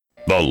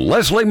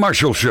Leslie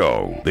Marshall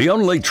Show, the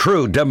only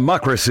true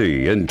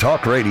democracy in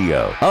talk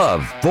radio,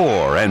 of,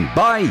 for, and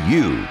by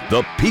you,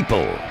 the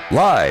people.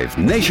 Live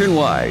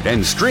nationwide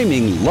and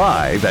streaming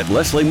live at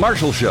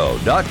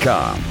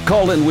lesliemarshallshow.com.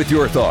 Call in with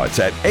your thoughts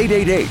at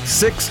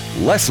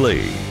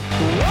 888-6-LESLIE.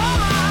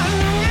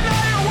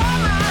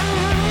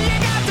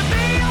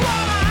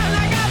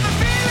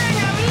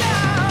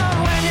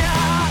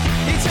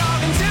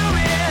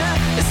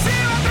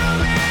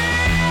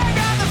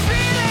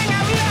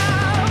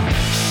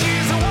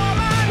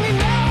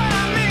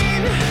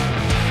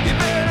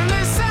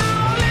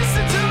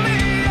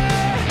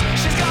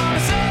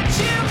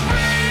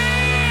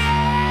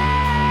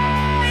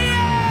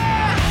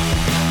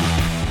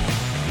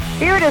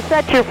 Here to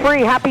set you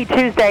free. Happy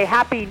Tuesday.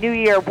 Happy New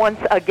Year once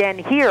again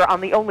here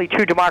on the only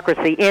true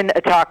democracy in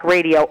talk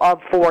radio,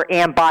 of, for,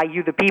 and by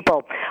you, the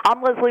people.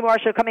 I'm Leslie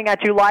Marshall coming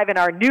at you live in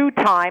our new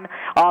time.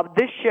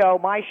 This show,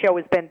 my show,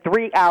 has been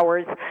 3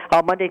 hours,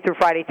 Monday through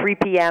Friday, 3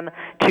 p.m.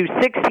 to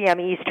 6 p.m.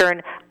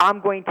 Eastern.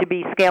 I'm going to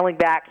be scaling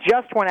back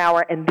just 1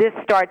 hour, and this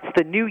starts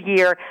the new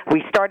year.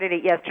 We started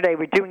it yesterday.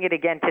 We're doing it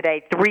again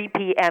today, 3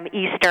 p.m.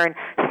 Eastern.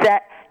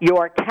 Set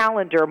your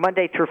calendar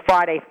Monday through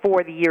Friday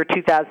for the year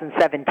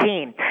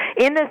 2017.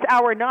 In this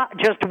hour, not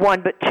just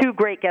one, but two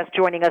great guests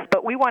joining us,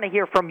 but we want to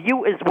hear from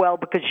you as well,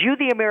 because you,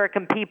 the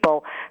American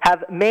people,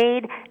 have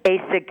made a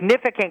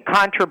significant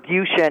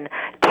contribution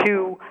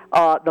to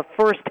the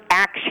first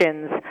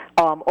actions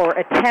or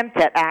attempt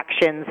at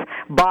actions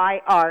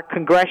by our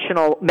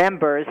congressional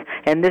members,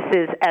 and this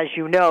is, as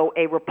you know,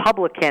 a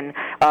Republican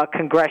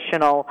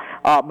congressional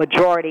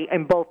majority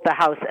in both the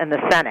House and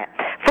the Senate.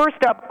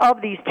 First up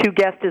of these two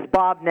guests is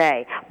Bob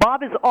Ney.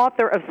 Bob is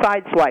author of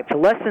Sideswiped,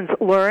 Lessons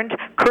Learned,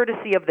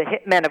 courtesy of the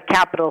Hitmen of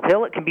Capitol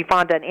Hill. It can be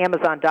found on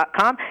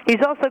Amazon.com.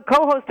 He's also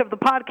co-host of the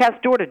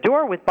podcast Door to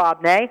Door with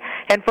Bob Ney.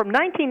 And from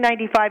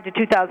 1995 to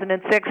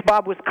 2006,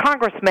 Bob was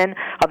congressman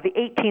of the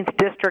 18th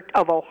District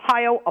of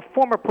Ohio, a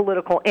former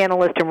political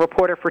analyst and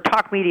reporter for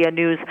Talk Media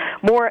News.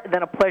 More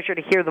than a pleasure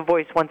to hear the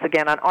voice once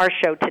again on our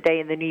show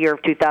today in the new year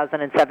of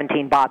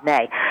 2017, Bob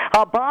Ney.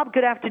 Bob,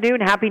 good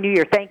afternoon. Happy New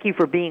Year. Thank you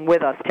for being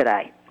with us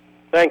today.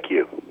 Thank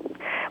you.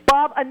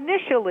 Bob,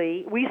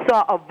 initially, we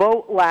saw a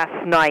vote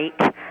last night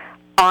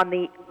on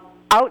the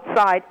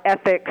outside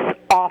ethics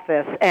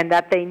office and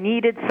that they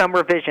needed some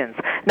revisions.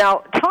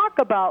 Now, talk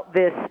about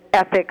this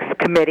ethics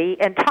committee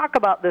and talk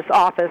about this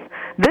office.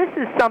 This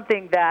is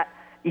something that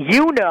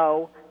you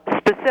know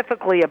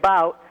specifically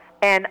about,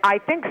 and I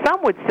think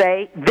some would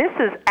say this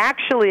is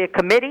actually a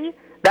committee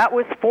that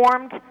was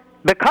formed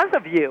because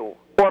of you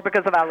or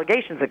because of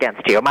allegations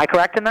against you. Am I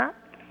correct in that?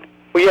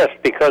 Well, yes,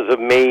 because of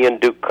me and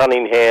Duke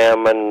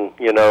Cunningham and,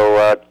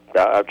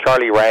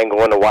 Charlie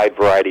Rangel and a wide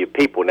variety of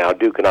people. Now,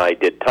 Duke and I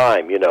did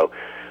time, So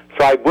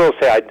I will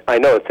say I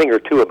know a thing or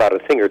two about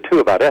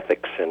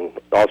ethics and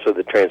also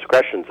the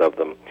transgressions of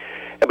them.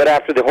 But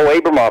after the whole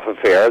Abramoff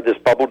affair, this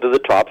bubbled to the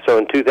top. So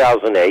in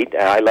 2008,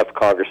 I left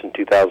Congress in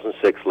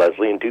 2006,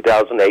 Leslie. In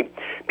 2008,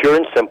 pure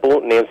and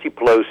simple, Nancy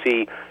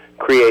Pelosi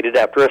created,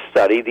 after a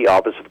study, the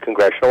Office of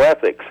Congressional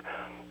Ethics.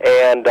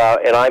 And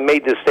I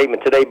made this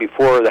statement today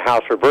before the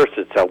House reversed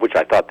itself, which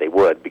I thought they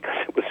would, because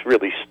it was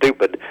really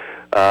stupid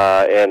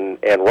and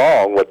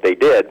wrong what they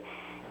did.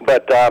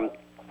 But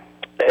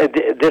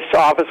this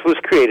office was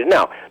created.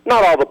 Now,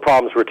 not all the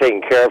problems were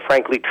taken care of.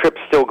 Frankly,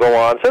 trips still go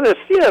on. So there's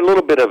a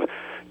little bit of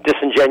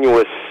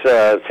disingenuous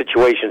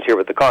situations here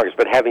with the Congress.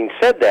 But having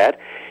said that,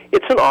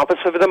 it's an office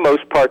for the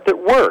most part that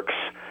works.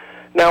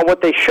 Now,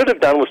 what they should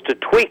have done was to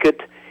tweak it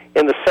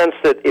in the sense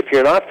that if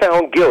you're not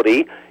found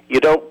guilty, you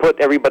don't put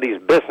everybody's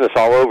business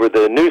all over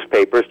the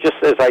newspapers, just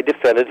as I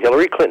defended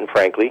Hillary Clinton,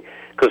 frankly,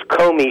 because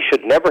Comey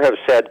should never have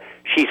said,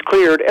 she's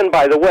cleared, and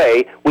by the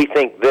way, we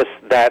think this,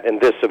 that, and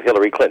this of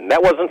Hillary Clinton.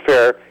 That wasn't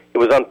fair. It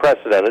was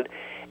unprecedented.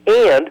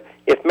 And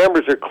if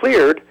members are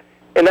cleared,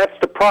 and that's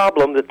the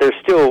problem, that they're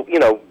still,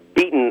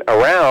 beaten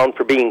around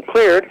for being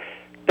cleared,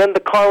 then the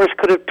Congress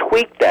could have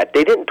tweaked that.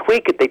 They didn't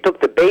tweak it. They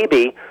took the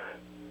baby,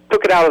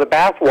 took it out of the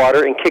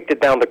bathwater, and kicked it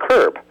down the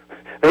curb.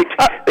 They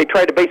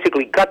tried to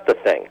basically gut the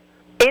thing.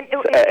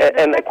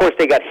 And, of course,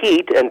 they got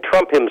heat, and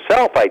Trump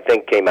himself, I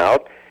think, came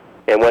out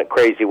and went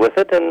crazy with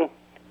it, and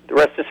the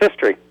rest is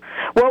history.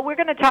 Well, we're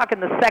going to talk in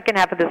the second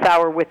half of this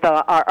hour with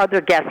our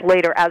other guests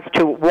later as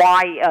to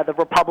why the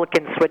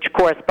Republicans switched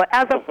course. But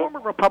as a former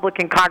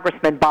Republican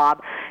congressman,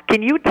 Bob,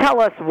 can you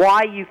tell us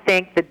why you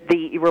think that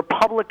the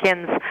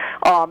Republicans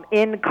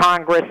in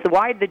Congress,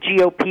 why the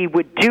GOP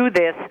would do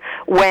this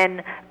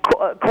when,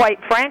 quite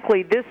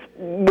frankly, this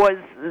was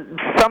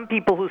some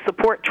people who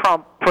support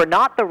Trump for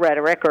not the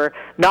rhetoric or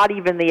not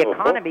even the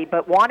economy,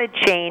 but wanted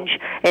change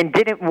and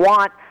didn't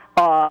want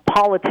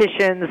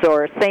politicians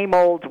or same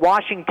old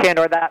Washington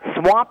or that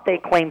swamp they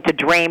claim to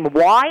drain.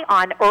 Why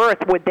on earth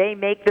would they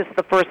make this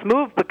the first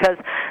move? Because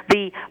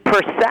the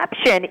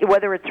perception,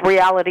 whether it's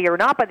reality or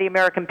not by the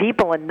American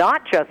people and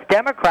not just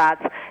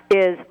Democrats,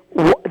 is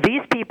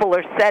these people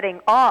are setting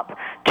up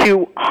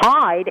to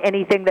hide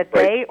anything that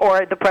they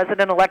or the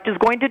president-elect is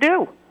going to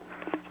do.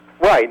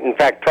 Right. In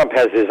fact, Trump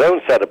has his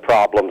own set of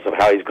problems of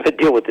how he's going to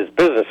deal with his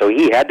business, so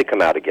he had to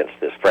come out against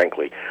this,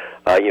 frankly,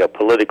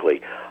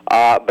 politically.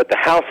 But the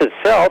House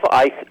itself,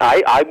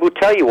 I will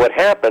tell you what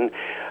happened.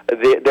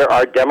 There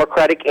are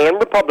Democratic and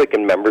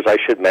Republican members, I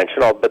should mention,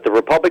 but the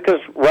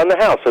Republicans run the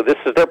House, so this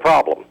is their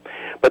problem.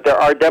 But there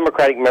are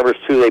Democratic members,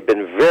 too. They've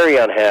been very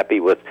unhappy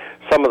with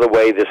some of the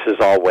way this has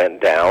all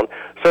went down.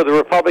 So the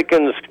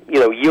Republicans,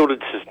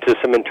 yielded to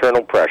some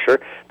internal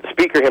pressure. The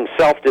Speaker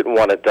himself didn't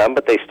want it done,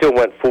 but they still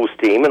went full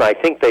steam, and I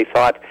think they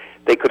thought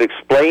they could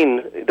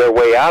explain their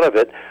way out of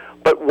it.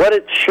 But what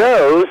it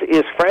shows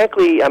is,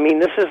 frankly,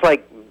 this is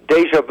like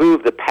deja vu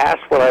of the past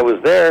when I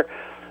was there,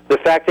 the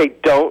fact they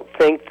don't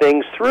think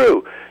things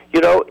through.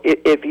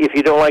 If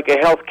you don't like a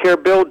health care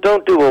bill,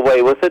 don't do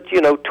away with it.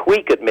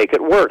 Tweak it, make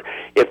it work.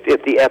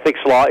 If the ethics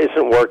law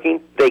isn't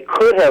working, they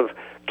could have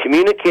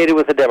communicated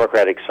with the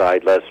Democratic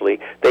side, Leslie.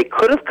 They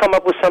could have come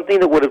up with something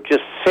that would have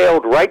just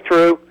sailed right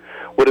through,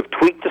 would have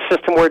tweaked the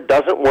system where it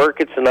doesn't work.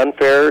 It's an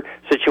unfair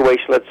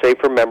situation, let's say,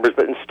 for members.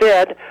 But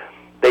instead,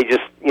 they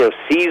just,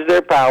 seize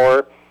their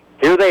power.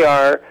 Here they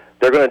are.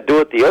 They're going to do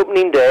it the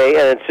opening day,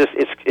 and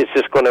it's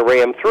just going to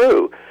ram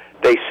through.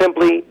 They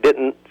simply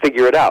didn't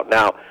figure it out.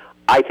 Now,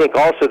 I think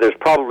also there's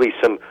probably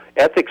some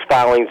ethics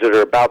filings that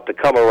are about to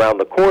come around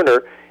the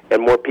corner,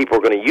 and more people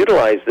are going to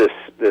utilize this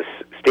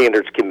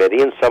standards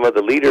committee, and some of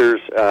the leaders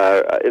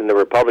in the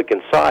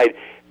Republican side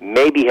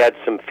maybe had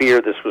some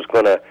fear this was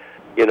going to,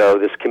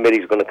 this committee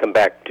is going to come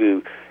back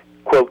to,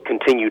 quote,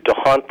 continue to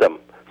haunt them.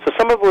 So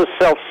some of it was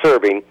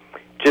self-serving,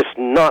 just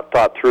not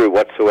thought through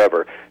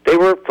whatsoever. They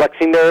were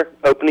flexing their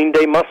opening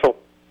day muscle.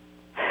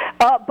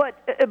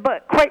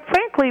 But quite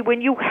frankly,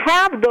 when you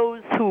have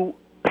those who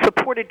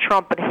supported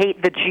Trump and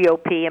hate the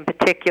GOP, in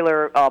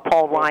particular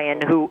Paul Ryan,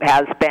 who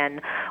has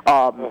been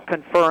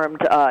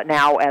confirmed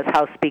now as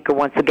House Speaker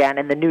once again,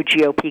 and the new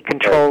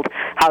GOP-controlled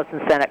House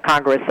and Senate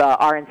Congress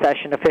are in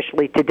session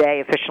officially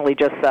today, officially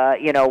just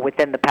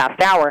within the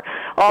past hour.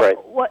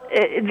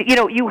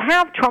 You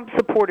have Trump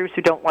supporters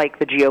who don't like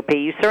the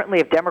GOP. You certainly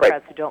have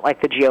Democrats who don't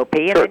like the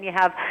GOP, and then you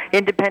have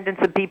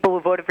independents and people who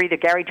voted for either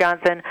Gary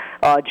Johnson,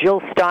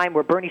 Jill Stein,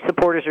 where Bernie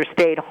supporters are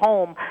stayed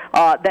home,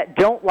 that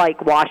don't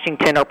like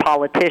Washington or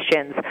politicians.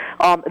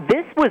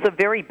 This was a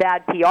very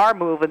bad PR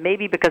move, and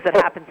maybe because it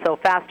happened so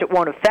fast, it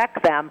won't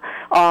affect them.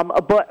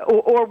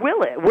 Or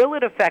will it? Will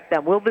it affect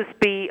them? Will this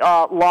be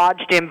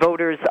lodged in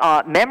voters'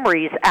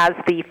 memories as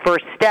the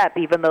first step,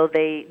 even though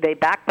they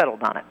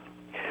backpedaled on it?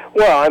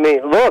 Well,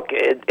 look,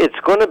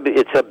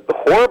 it's a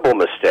horrible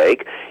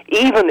mistake.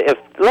 Even if,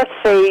 let's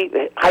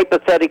say,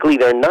 hypothetically,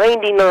 they're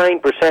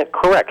 99%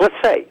 correct. Let's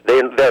say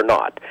they're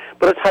not,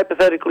 but let's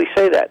hypothetically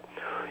say that.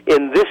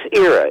 In this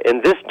era,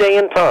 in this day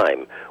and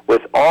time,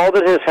 with all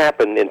that has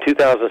happened in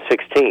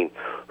 2016,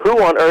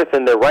 who on earth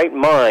in their right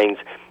minds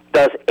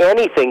does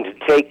anything to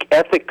take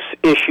ethics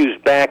issues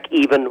back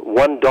even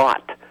one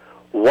dot?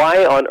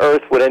 Why on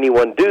earth would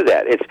anyone do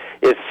that?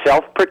 It's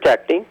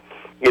self-protecting,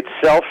 it's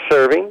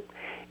self-serving,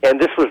 and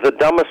this was the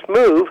dumbest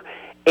move,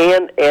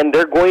 and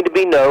they're going to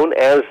be known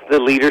as the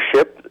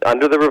leadership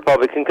under the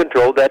Republican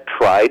control that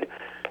tried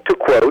to,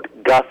 quote,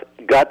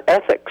 gut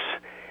ethics.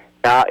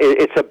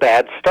 It's a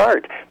bad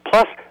start.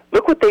 Plus,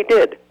 look what they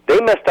did. They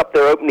messed up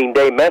their opening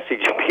day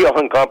message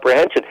beyond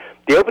comprehension.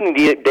 The opening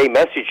day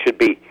message should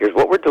be, here's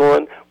what we're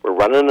doing. We're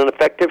running an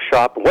effective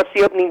shop. And what's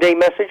the opening day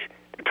message?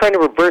 They're trying to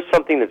reverse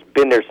something that's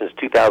been there since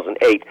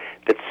 2008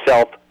 that's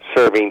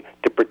self-serving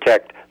to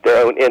protect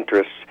their own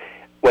interests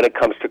when it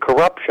comes to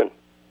corruption.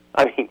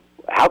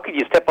 How could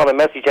you step on a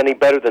message any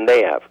better than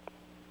they have?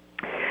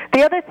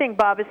 The other thing,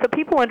 Bob, is so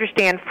people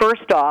understand,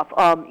 first off,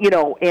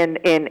 in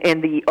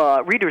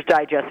the Reader's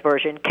Digest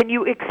version, can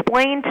you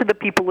explain to the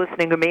people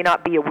listening who may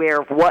not be aware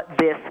of what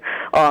this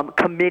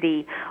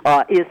committee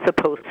is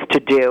supposed to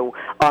do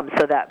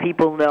so that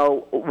people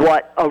know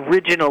what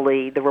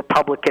originally the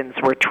Republicans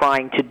were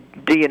trying to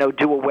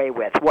do away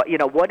with? What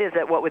is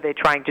it? What were they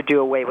trying to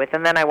do away with?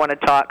 And then I want to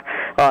talk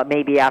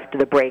maybe after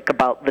the break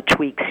about the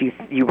tweaks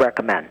you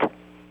recommend.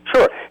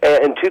 Sure.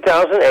 In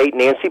 2008,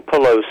 Nancy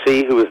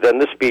Pelosi, who was then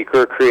the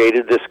Speaker,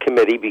 created this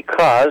committee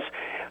because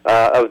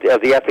of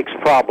the ethics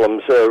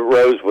problems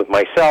arose with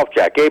myself,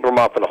 Jack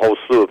Abramoff, and a whole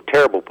slew of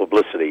terrible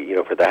publicity,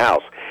 for the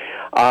House.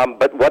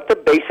 But what the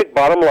basic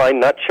bottom line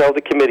nutshell of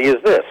the committee is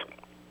this.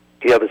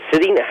 You have a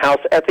sitting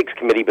House Ethics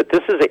Committee, but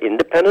this is an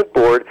independent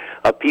board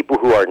of people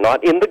who are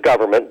not in the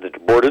government, the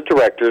board of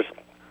directors.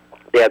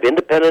 They have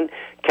independent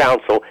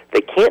counsel.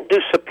 They can't do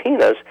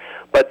subpoenas,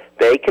 but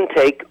they can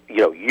take,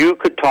 you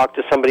could talk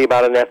to somebody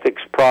about an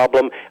ethics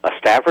problem, a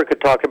staffer could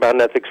talk about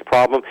an ethics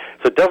problem,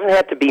 so it doesn't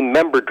have to be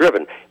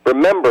member-driven.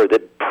 Remember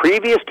that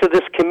previous to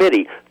this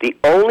committee, the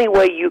only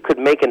way you could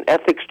make an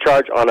ethics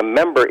charge on a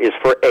member is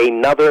for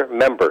another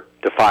member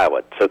to file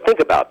it. So think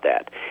about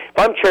that. If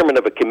I'm chairman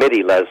of a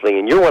committee, Leslie,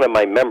 and you're one of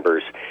my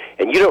members,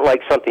 and you don't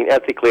like something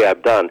ethically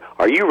I've done,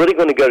 are you really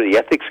going to go to the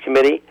ethics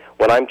committee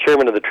when I'm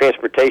chairman of the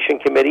transportation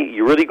committee?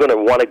 You're really going to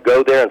want to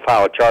go there and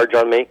file a charge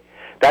on me?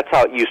 That's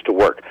how it used to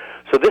work.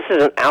 So this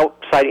is an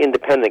outside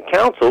independent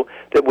counsel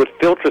that would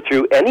filter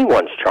through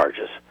anyone's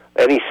charges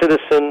any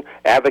citizen,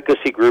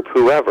 advocacy group,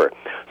 whoever.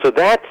 So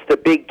that's the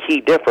big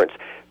key difference.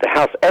 The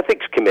House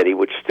Ethics Committee,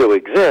 which still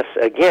exists,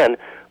 again,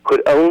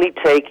 could only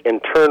take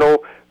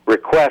internal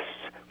requests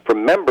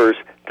from members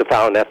to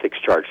file an ethics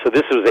charge. So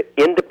this was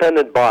an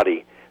independent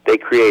body they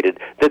created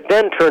that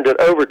then turned it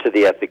over to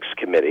the Ethics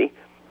Committee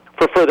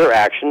for further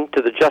action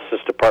to the Justice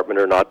Department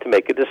or not to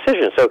make a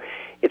decision. So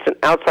it's an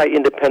outside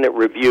independent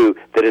review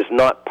that is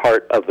not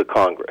part of the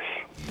Congress.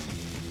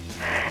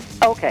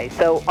 Okay,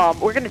 so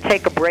we're going to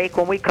take a break.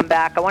 When we come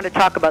back, I want to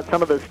talk about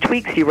some of those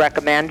tweaks you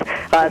recommend.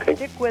 Okay.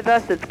 Stick with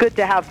us. It's good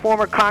to have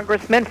former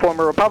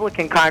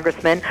Republican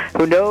congressman,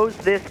 who knows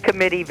this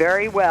committee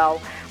very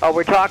well.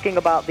 We're talking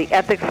about the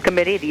Ethics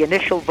Committee, the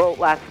initial vote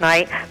last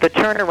night, the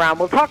turnaround.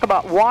 We'll talk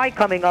about why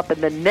coming up in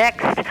the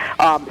next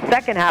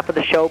second half of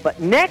the show. But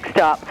next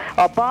up,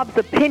 Bob's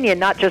opinion,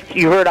 not just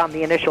you heard on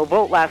the initial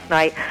vote last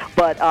night,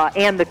 but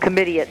and the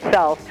committee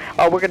itself.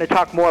 We're going to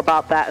talk more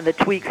about that and the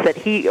tweaks that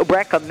he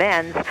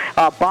recommends.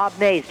 Bob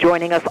Ney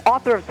joining us,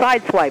 author of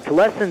Sideswiped,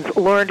 Lessons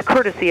Learned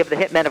Courtesy of the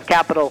Hitmen of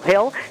Capitol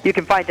Hill. You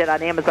can find it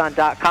on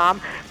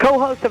Amazon.com.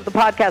 Co-host of the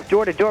podcast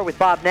Door to Door with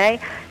Bob Ney.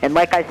 And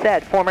like I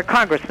said, former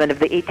congressman of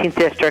the 18th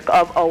District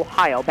of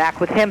Ohio. Back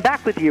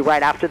with you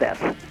right after this.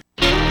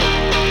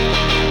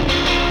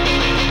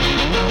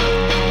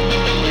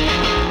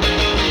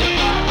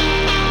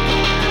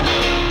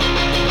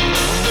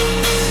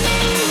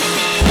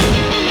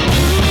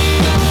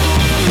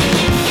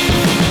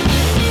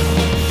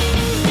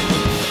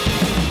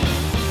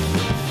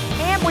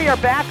 We are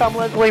back. I'm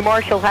Leslie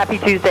Marshall. Happy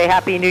Tuesday,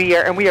 Happy New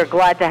Year, and we are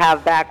glad to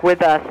have back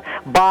with us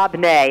Bob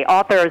Ney,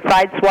 author of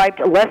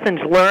Sideswiped, Lessons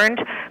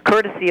Learned,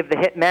 courtesy of the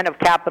Hitmen of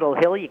Capitol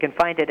Hill. You can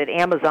find it at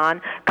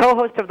Amazon.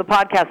 Co-host of the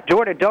podcast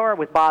Door to Door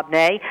with Bob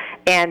Ney,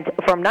 and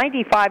from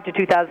 95 to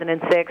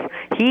 2006,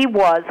 he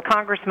was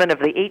congressman of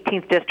the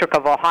 18th District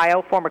of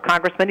Ohio, former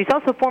congressman. He's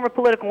also former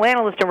political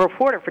analyst and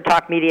reporter for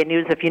Talk Media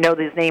News, if you know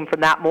his name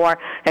from that more,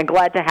 and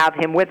glad to have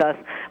him with us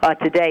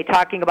today,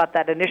 talking about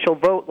that initial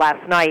vote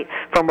last night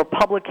from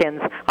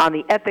Republicans on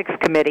the Ethics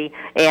Committee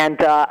and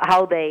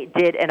how they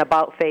did an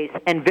about-face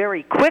and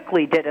very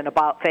quickly did an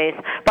about-face.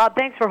 Bob,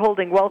 thanks for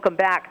holding. Welcome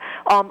back.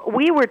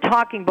 We were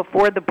talking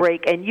before the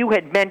break, and you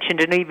had mentioned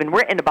and even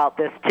written about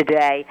this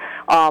today,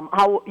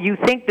 how you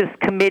think this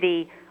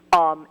committee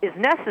is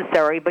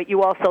necessary, but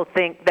you also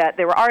think that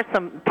there are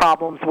some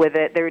problems with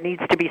it. There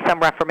needs to be some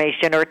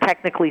reformation or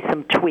technically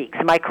some tweaks.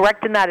 Am I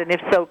correct in that? And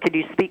if so, could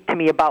you speak to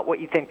me about what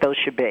you think those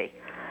should be?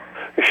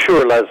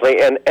 Sure,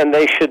 Leslie, and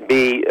they should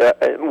be,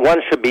 one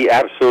should be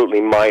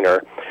absolutely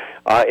minor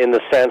in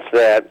the sense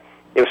that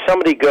if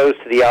somebody goes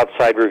to the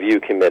outside review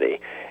committee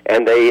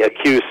and they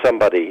accuse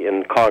somebody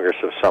in Congress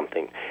of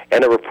something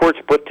and a report's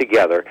put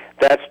together,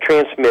 that's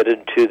transmitted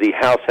to the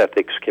House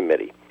Ethics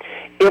Committee.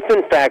 If,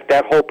 in fact,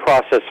 that whole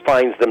process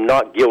finds them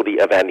not guilty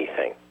of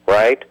anything,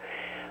 right,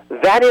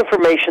 that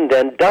information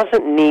then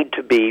doesn't need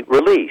to be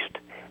released.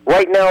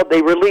 Right now,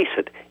 they release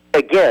it.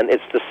 Again,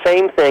 it's the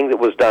same thing that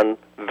was done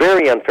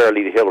very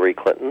unfairly to Hillary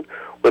Clinton,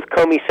 with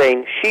Comey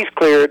saying she's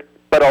cleared,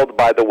 but oh,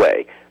 by the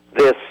way,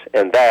 this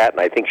and that,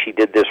 and I think she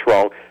did this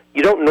wrong.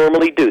 You don't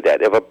normally do that.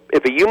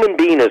 If a human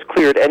being is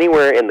cleared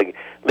anywhere in the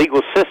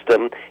legal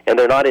system and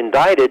they're not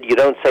indicted, you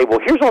don't say, well,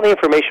 here's all the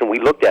information we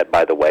looked at,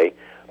 by the way,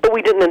 but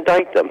we didn't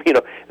indict them. You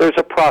know, there's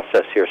a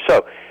process here.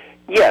 So,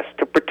 yes,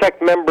 to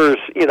protect members,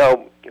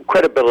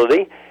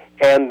 credibility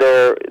and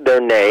their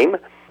name,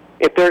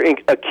 if they're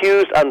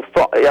accused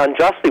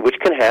unjustly, which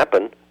can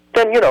happen,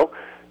 then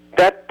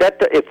that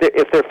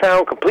if they're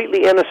found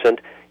completely innocent,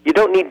 you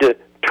don't need to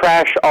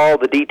trash all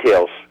the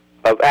details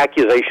of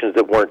accusations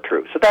that weren't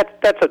true. So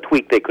that's a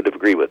tweak they could have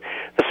agreed with.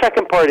 The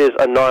second part is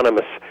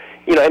anonymous.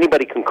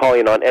 Anybody can call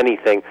in on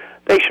anything.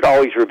 They should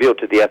always reveal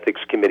to the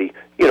Ethics Committee,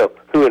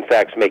 who in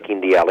fact is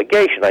making the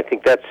allegation. I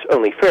think that's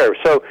only fair.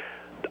 So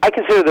I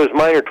consider those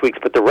minor tweaks,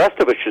 but the rest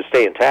of it should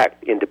stay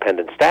intact.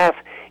 Independent staff,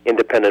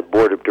 independent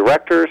board of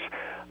directors,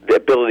 the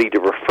ability to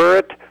refer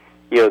it,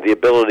 the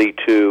ability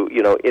to,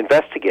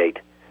 investigate.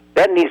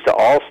 That needs to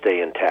all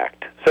stay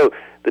intact. So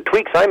the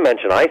tweaks I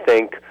mentioned, I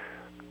think,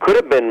 could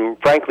have been,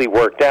 frankly,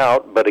 worked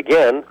out, but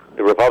again,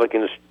 the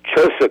Republicans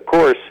chose a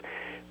course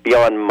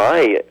beyond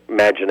my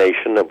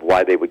imagination of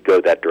why they would go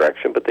that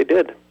direction, but they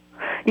did.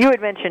 You had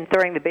mentioned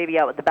throwing the baby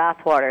out with the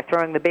bathwater,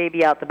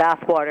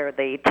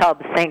 the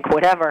tub, sink,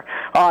 whatever.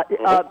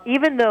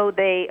 Even though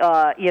they,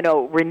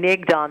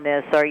 reneged on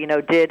this or,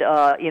 did,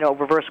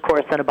 reverse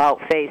course and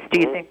about face, do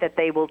you think that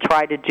they will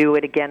try to do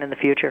it again in the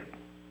future?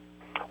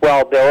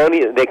 Well,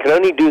 they can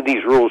only do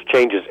these rules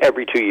changes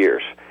every 2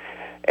 years.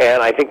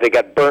 And I think they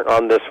got burnt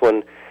on this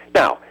one.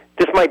 Now,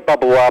 this might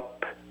bubble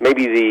up.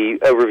 Maybe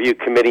the review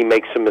committee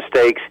makes some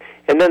mistakes,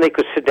 and then they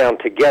could sit down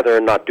together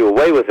and not do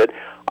away with it.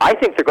 I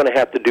think they're going to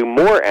have to do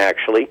more,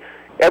 actually.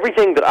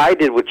 Everything that I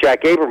did with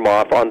Jack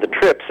Abramoff on the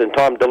trips and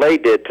Tom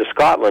DeLay did to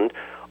Scotland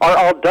are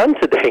all done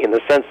today in the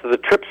sense that the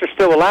trips are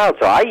still allowed.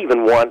 So I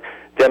even want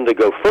them to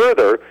go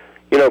further,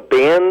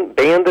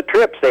 ban the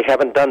trips. They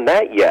haven't done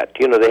that yet.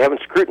 They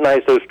haven't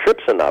scrutinized those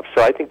trips enough.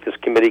 So I think this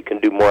committee can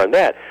do more on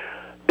that.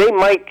 they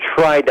might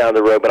try down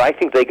the road, but I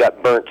think they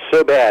got burnt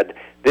so bad.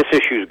 This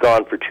issue's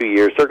gone for 2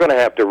 years. They're going to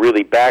have to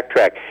really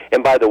backtrack.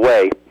 And by the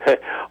way,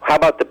 how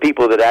about the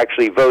people that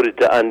actually voted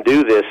to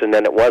undo this and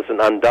then it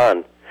wasn't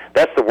undone?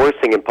 That's the worst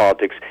thing in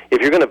politics.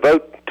 If you're going to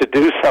vote to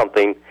do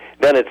something,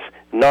 then it's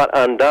not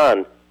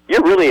undone.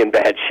 You're really in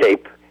bad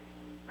shape.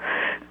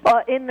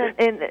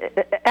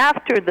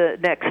 After the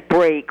next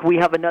break, we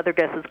have another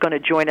guest that's going to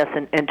join us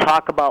and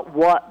talk about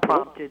what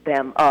prompted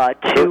them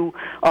to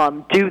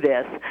do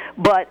this.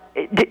 But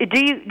do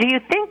you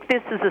think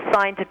this is a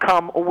sign to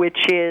come,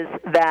 which is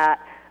that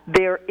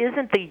there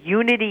isn't the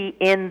unity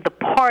in the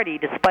party,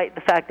 despite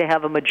the fact they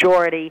have a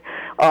majority,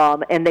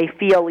 and they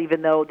feel,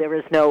 even though there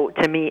is no,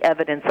 to me,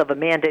 evidence of a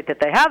mandate, that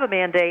they have a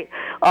mandate,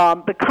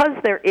 because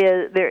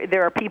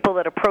there are people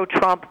that are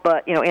pro-Trump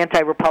but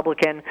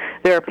anti-Republican.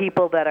 There are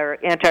people that are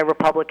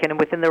anti-Republican, and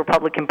within the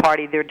Republican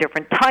Party, there are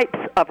different types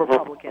of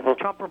Republicans: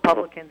 Trump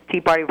Republicans,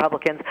 Tea Party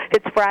Republicans.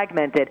 It's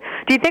fragmented.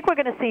 Do you think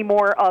we're going to see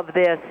more of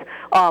this?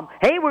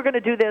 Hey, we're going to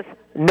do this.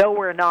 No,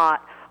 we're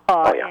not.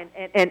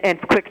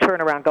 And quick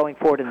turnaround going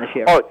forward in this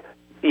year. Oh,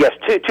 yes.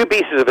 Two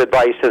pieces of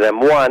advice to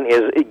them. One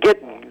is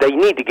they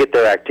need to get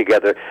their act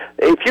together.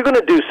 If you're going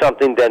to do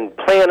something, then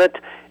plan it,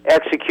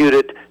 execute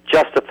it,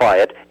 justify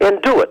it, and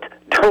do it.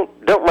 Don't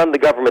run the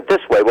government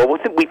this way. Well,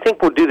 we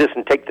think we'll do this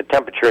and take the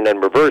temperature and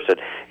then reverse it.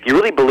 If you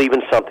really believe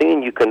in something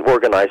and you can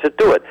organize it,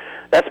 do it.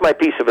 That's my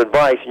piece of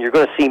advice, and you're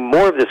going to see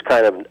more of this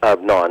kind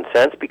of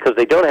nonsense because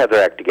they don't have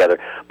their act together.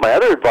 My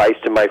other advice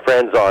to my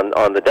friends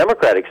on the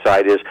Democratic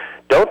side is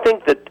don't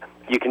think that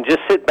you can just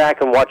sit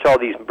back and watch all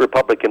these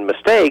Republican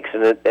mistakes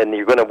and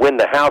you're going to win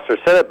the House or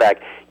Senate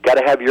back. You've got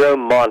to have your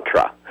own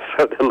mantra.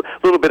 So a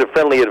little bit of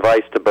friendly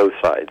advice to both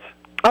sides.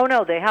 Oh,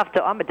 no, they have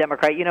to. I'm a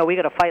Democrat. We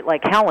got to fight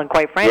like hell, and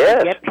quite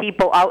frankly, get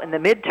people out in the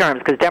midterms,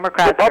 because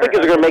Democrats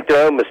Republicans are going to make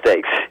their own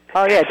mistakes.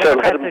 Oh, yeah. So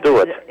let them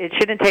do it. It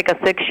shouldn't take us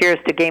 6 years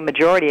to gain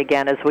majority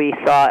again, as we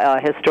saw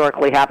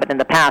historically happen in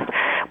the past.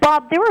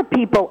 Bob, there are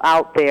people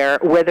out there,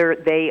 whether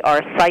they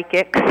are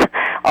psychics,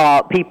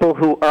 people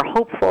who are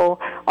hopeful,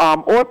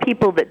 or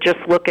people that just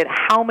look at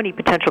how many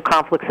potential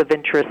conflicts of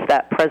interest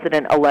that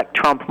President-elect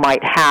Trump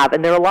might have.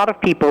 And there are a lot of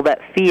people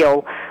that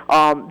feel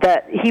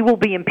that he will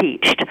be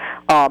impeached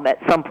at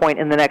some point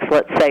in the next,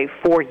 let's say,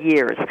 4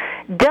 years.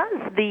 Does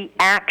the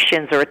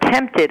actions or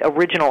attempted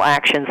original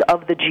actions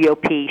of the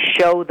GOP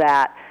show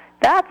that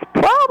that's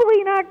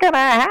probably not going to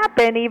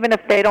happen, even if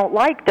they don't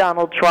like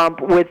Donald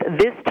Trump, with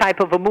this type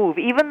of a move?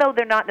 Even though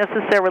they're not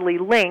necessarily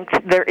linked,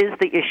 there is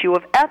the issue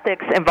of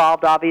ethics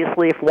involved,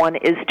 obviously, if one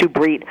is to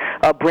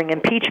bring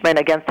impeachment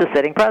against a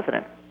sitting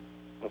president.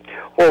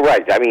 Well,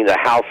 right. I mean, the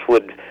House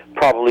would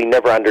probably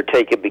never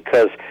undertake it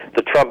because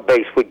the Trump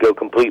base would go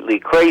completely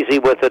crazy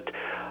with it.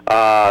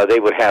 They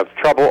would have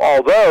trouble,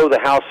 although the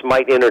House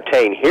might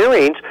entertain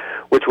hearings,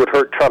 which would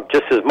hurt Trump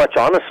just as much,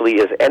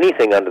 honestly, as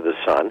anything under the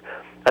sun.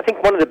 I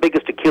think one of the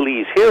biggest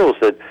Achilles heels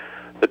that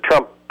the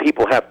Trump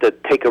people have to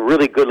take a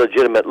really good,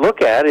 legitimate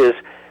look at is,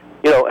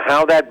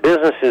 how that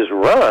business is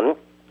run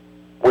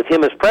with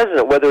him as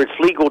president, whether it's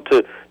legal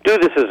to do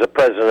this as a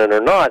president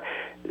or not.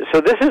 So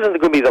this isn't going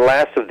to be the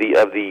last of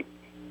the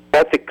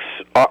ethics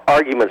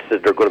arguments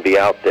that are going to be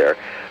out there,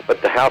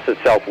 but the House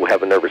itself will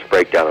have a nervous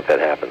breakdown if that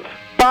happens.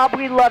 Bob,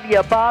 we love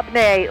you. Bob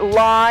Ney,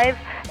 live.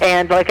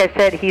 And like I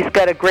said, he's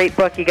got a great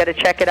book. You got to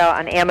check it out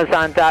on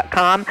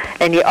Amazon.com.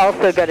 And you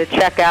also got to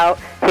check out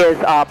his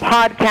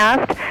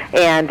podcast.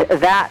 And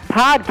that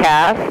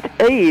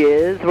podcast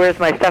is, where's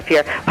my stuff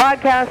here?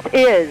 Podcast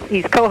is,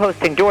 he's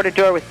co-hosting Door to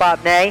Door with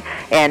Bob Ney.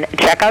 And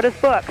check out his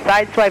book,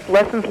 Sideswipe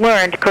Lessons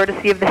Learned,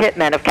 courtesy of the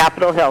Hitmen of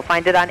Capitol Hill.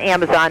 Find it on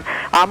Amazon.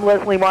 I'm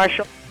Leslie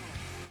Marshall.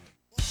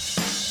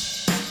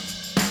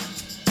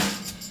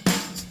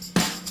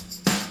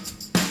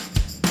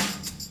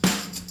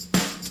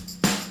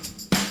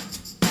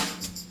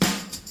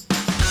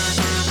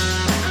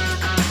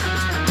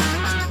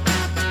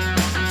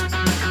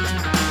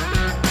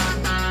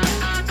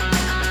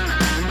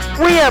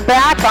 We are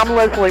back. I'm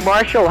Leslie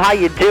Marshall. How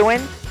you doing?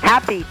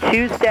 Happy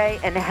Tuesday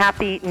and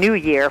Happy New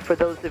Year for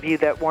those of you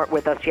that weren't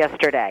with us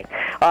yesterday.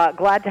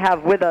 Glad to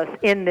have with us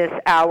in this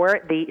hour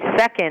the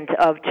second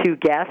of two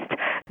guests.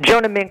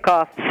 Jonah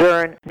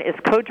Minkoff-Zern is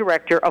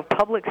co-director of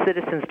Public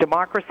Citizens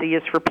Democracy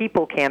is for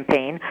People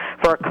campaign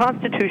for a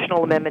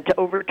constitutional amendment to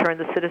overturn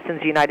the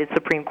Citizens United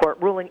Supreme Court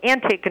ruling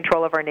and take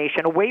control of our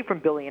nation away from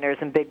billionaires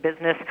and big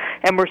business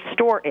and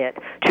restore it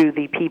to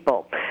the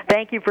people.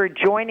 Thank you for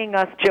joining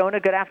us, Jonah.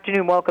 Good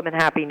afternoon, welcome, and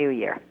Happy New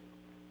Year.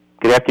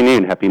 Good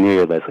afternoon. Happy New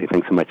Year, Leslie.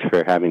 Thanks so much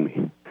for having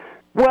me.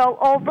 Well,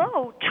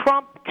 although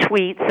Trump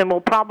tweets, and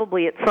will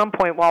probably at some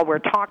point while we're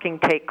talking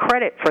take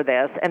credit for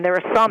this, and there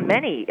are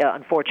many,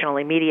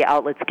 unfortunately, media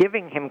outlets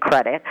giving him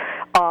credit,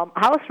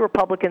 House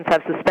Republicans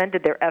have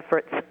suspended their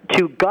efforts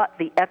to gut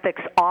the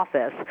ethics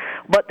office,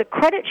 but the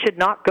credit should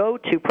not go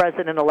to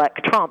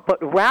President-elect Trump, but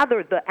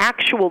rather the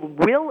actual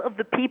will of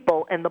the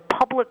people and the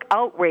public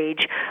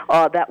outrage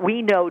that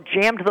we know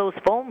jammed those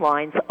phone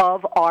lines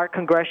of our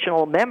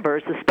congressional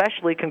members,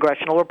 especially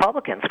congressional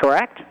Republicans,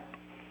 correct?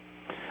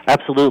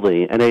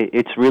 Absolutely, and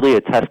it's really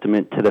a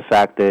testament to the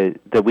fact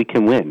that we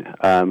can win.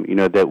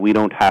 That we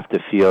don't have to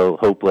feel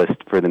hopeless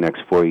for the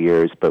next 4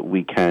 years, but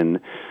we can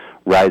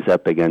rise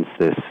up against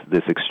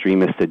this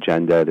extremist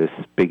agenda, this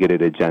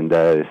bigoted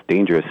agenda, this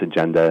dangerous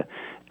agenda,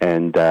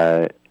 and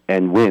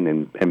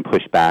win and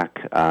push back.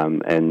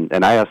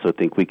 And I also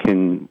think we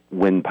can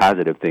win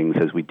positive things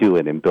as we do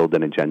it and build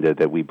an agenda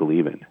that we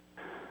believe in.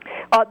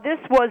 This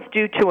was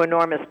due to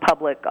enormous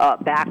public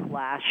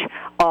backlash.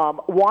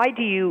 Why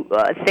do you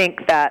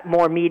think that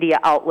more media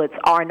outlets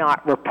are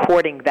not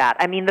reporting that?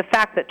 I mean, the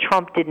fact that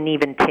Trump didn't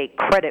even take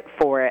credit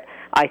for it,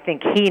 I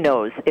think he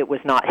knows it was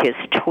not his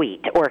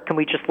tweet. Or can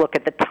we just look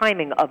at the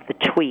timing of the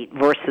tweet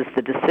versus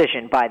the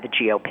decision by the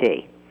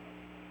GOP?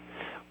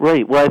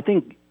 Right. Well, I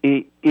think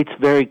it's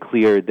very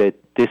clear that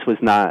this was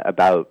not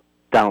about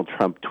Donald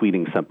Trump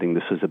tweeting something.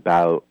 This was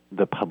about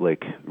the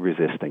public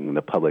resisting,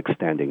 the public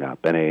standing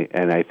up. And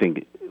I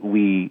think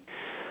we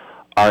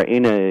are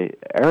in an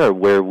era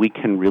where we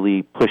can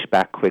really push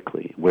back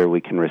quickly, where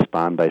we can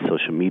respond by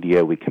social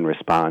media, we can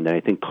respond. And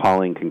I think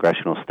calling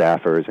congressional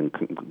staffers and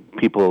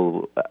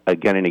people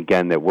again and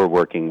again that we're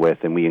working with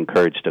and we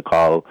encouraged to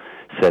call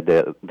said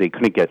that they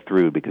couldn't get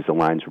through because the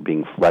lines were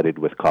being flooded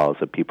with calls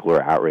of people who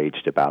are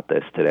outraged about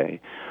this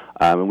today.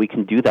 And we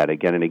can do that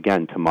again and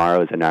again.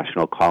 Tomorrow is a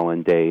national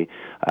call-in day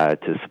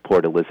to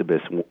support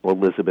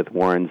Elizabeth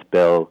Warren's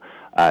bill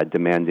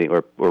demanding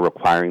or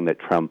requiring that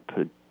Trump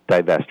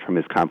divest from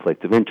his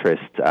conflict of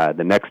interest.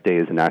 The next day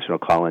is a national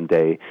call-in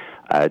day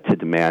to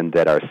demand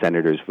that our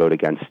senators vote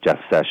against Jeff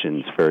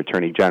Sessions for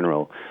Attorney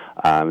General.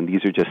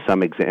 These are just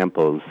some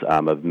examples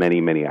of many,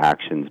 many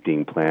actions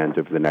being planned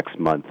over the next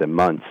month and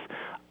months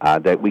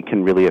that we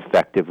can really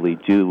effectively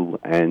do,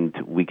 and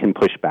we can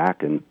push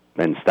back and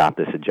stop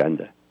this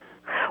agenda.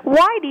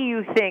 Why do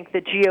you think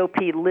the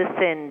GOP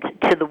listened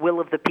to the will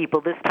of the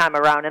people this time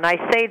around? And I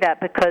say that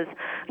because,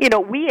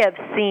 we have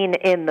seen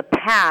in the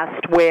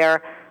past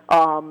where,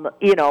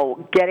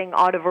 getting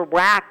out of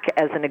Iraq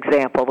as an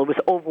example, there was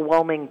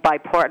overwhelming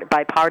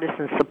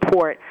bipartisan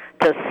support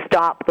to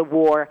stop the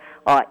war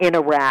in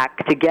Iraq,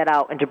 to get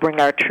out and to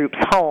bring our troops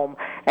home,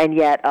 and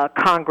yet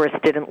Congress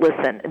didn't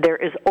listen. There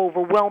is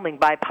overwhelming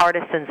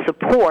bipartisan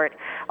support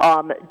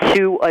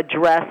to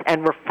address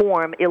and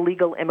reform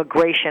illegal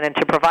immigration and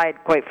to provide,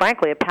 quite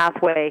frankly, a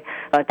pathway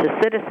to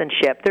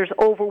citizenship. There's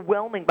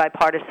overwhelming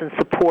bipartisan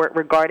support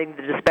regarding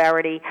the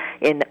disparity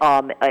in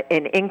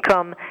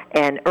income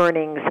and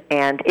earnings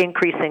and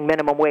increasing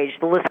minimum wage.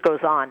 The list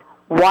goes on.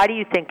 Why do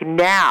you think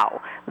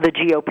now the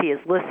GOP is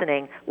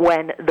listening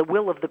when the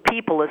will of the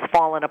people has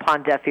fallen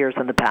upon deaf ears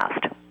in the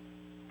past?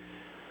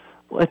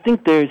 Well, I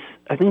think there's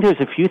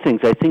a few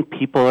things. I think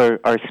people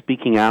are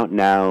speaking out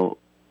now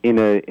in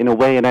a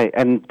way,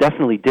 and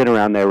definitely did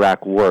around the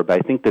Iraq War. But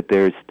I think that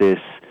there's this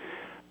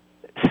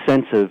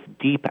sense of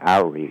deep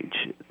outrage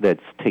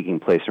that's taking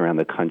place around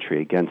the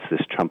country against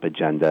this Trump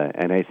agenda,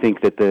 and I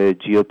think that the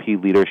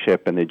GOP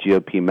leadership and the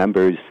GOP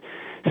members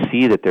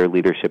see that their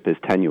leadership is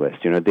tenuous.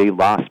 They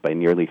lost by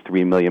nearly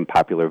 3 million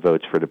popular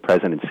votes for the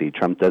presidency.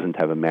 Trump doesn't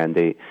have a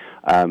mandate.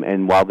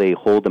 And while they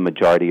hold the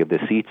majority of the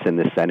seats in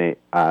the Senate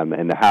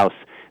and the House,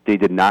 they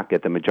did not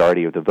get the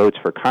majority of the votes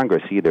for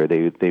Congress either.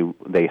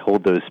 They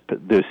hold those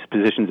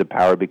positions of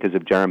power because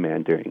of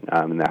gerrymandering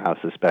in the House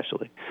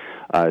especially.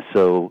 But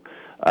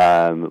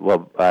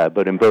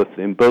in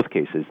both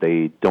cases,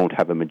 they don't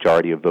have a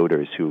majority of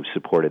voters who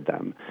supported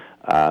them.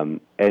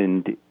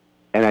 And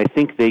I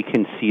think they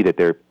can see that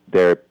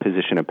their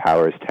position of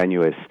power is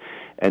tenuous,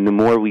 and the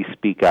more we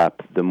speak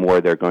up, the more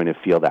they're going to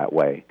feel that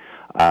way.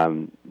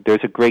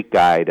 There's a great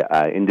guide,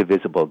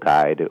 Indivisible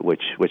Guide,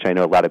 which I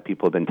know a lot of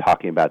people have been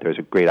talking about. There's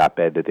a great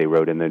op-ed that they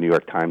wrote in the New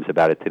York Times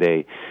about it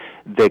today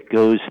that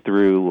goes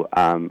through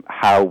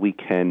how we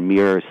can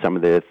mirror some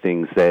of the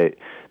things that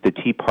the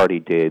Tea Party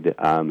did,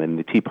 and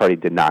the Tea Party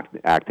did not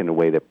act in a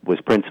way that was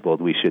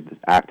principled. We should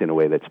act in a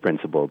way that's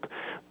principled.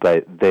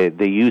 But they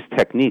used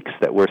techniques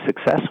that were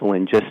successful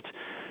in just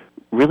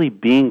really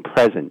being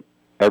present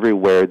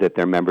everywhere that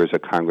their members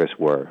of Congress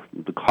were,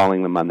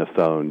 calling them on the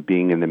phone,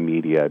 being in the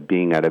media,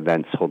 being at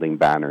events holding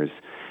banners.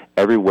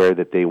 Everywhere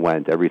that they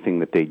went, everything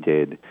that they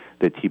did,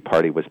 the Tea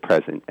Party was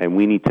present. And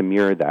we need to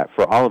mirror that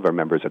for all of our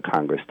members of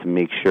Congress to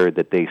make sure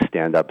that they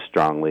stand up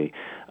strongly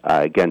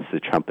against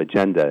the Trump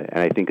agenda. And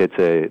I think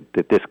that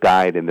this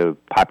guide and the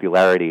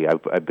popularity,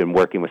 I've been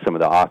working with some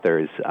of the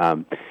authors,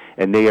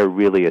 and they are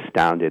really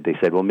astounded. They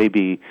said, well,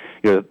 maybe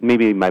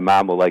my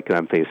mom will like it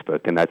on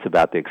Facebook, and that's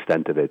about the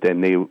extent of it.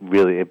 And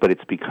but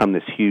it's become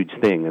this huge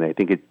thing. And I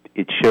think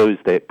it shows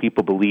that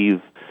people believe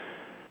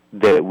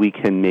that we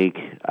can make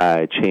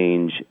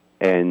change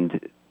and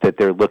that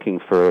they're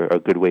looking for a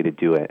good way to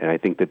do it. And I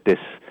think that this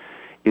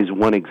is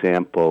one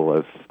example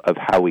of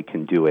how we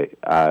can do it.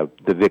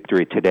 The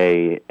victory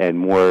today, and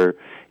more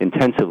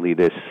intensively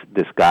this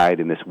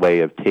guide and this way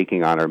of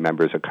taking on our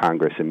members of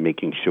Congress and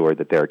making sure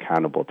that they're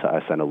accountable to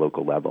us on a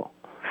local level.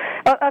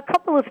 A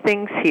couple of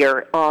things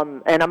here,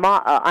 and I'm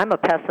a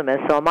pessimist,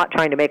 so I'm not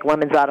trying to make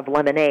lemons out of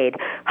lemonade.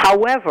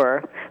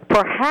 However,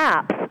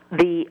 perhaps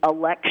the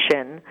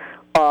election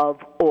of,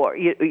 or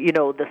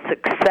the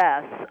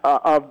success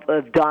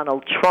of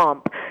Donald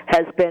Trump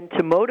has been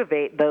to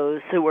motivate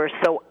those who are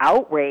so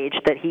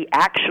outraged that he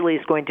actually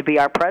is going to be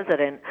our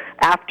president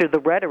after the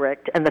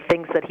rhetoric and the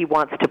things that he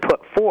wants to put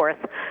forth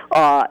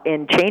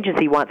and changes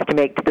he wants to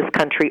make to this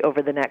country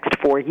over the next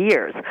 4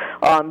 years.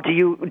 Do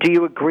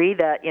you agree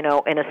that, in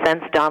a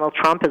sense, Donald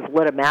Trump has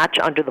lit a match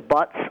under the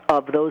butts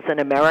of those in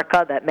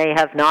America that may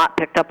have not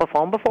picked up a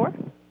phone before?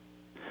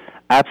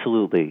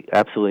 Absolutely.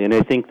 And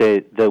I think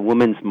that the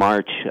Women's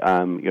March,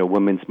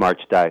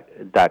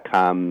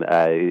 womensmarch.com,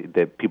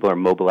 that people are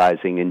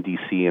mobilizing in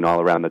D.C. and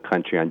all around the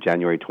country on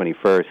January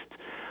 21st,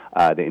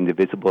 the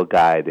Indivisible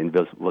Guide,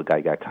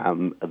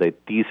 invisibleguide.com, that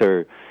these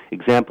are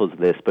examples of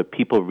this, but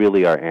people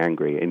really are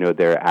angry.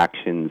 There are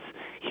actions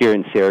here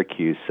in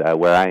Syracuse,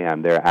 where I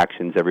am. There are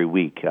actions every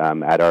week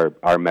at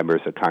our members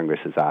of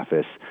Congress's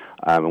office.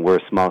 And we're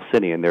a small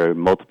city, and there are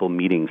multiple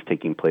meetings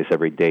taking place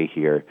every day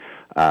here.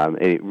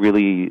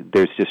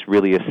 There's just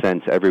really a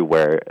sense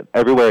everywhere.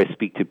 Everywhere I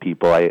speak to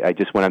people, I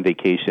just went on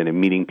vacation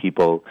and meeting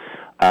people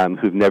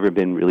who've never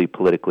been really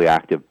politically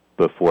active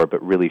before,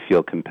 but really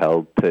feel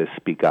compelled to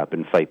speak up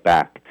and fight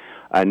back.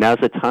 Now's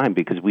the time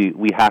because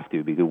we have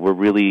to, because we're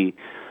really,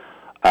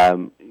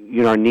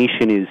 our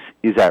nation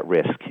is at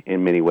risk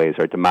in many ways.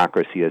 Our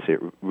democracy is at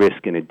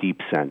risk in a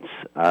deep sense.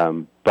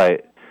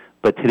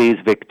 But today's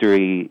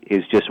victory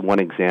is just one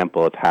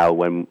example of how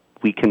when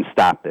we can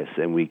stop this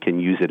and we can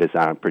use it as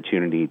an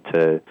opportunity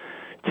to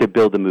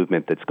build a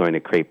movement that's going to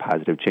create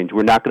positive change.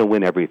 We're not going to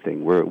win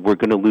everything. We're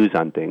going to lose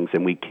on things,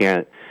 and we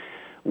can't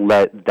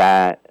let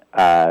that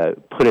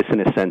put us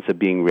in a sense of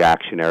being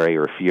reactionary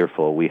or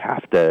fearful. We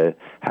have to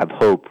have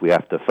hope. We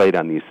have to fight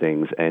on these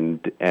things, and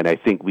I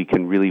think we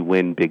can really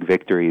win big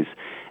victories.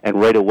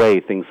 And right away,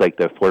 things like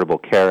the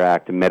Affordable Care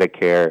Act,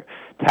 Medicare,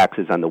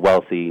 taxes on the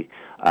wealthy,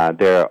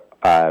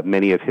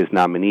 many of his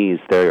nominees,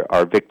 there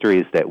are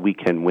victories that we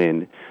can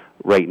win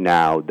right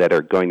now that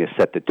are going to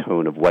set the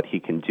tone of what he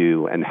can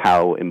do and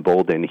how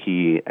emboldened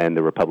he and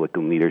the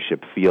Republican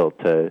leadership feel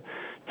to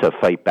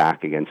fight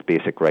back against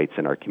basic rights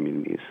in our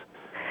communities.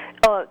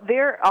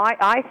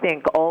 I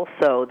think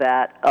also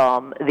that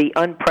the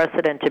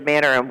unprecedented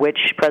manner in which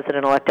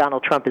President-elect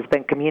Donald Trump has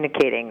been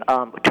communicating,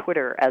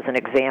 Twitter as an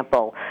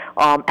example,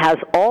 has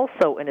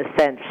also, in a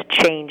sense,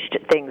 changed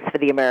things for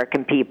the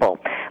American people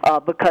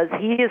because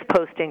he is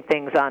posting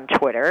things on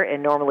Twitter,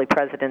 and normally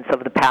presidents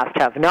of the past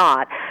have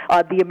not.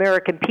 The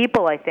American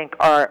people, I think,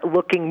 are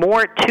looking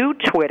more to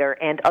Twitter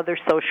and other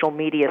social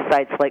media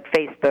sites like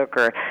Facebook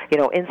or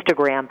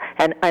Instagram,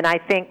 and I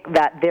think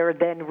that they're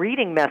then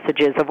reading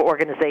messages of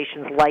organizations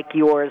like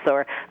yours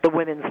or the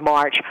Women's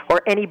March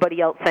or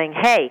anybody else saying,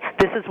 hey,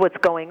 this is what's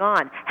going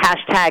on,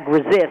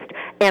 #resist.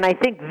 And I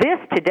think this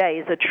today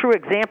is a true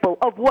example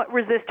of what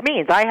resist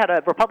means. I had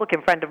a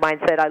Republican friend of mine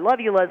said, I love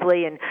you,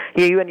 Leslie, and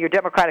you and your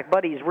Democratic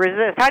buddies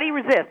resist. How do you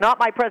resist? Not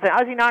my president.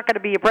 How is he not going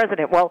to be a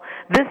president? Well,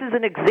 this is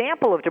an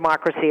example of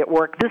democracy at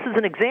work. This is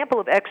an example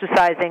of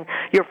exercising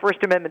your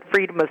First Amendment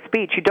freedom of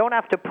speech. You don't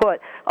have to put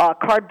a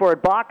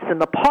cardboard box in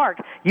the park.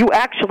 You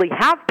actually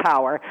have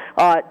power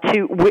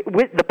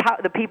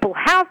the people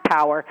have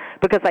power,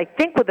 because I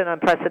think with an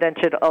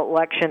unprecedented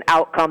election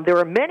outcome, there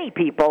are many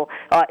people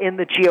in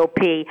the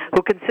GOP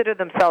who consider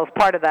themselves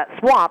part of that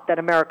swamp that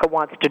America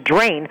wants to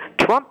drain,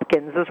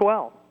 Trumpkins as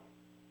well.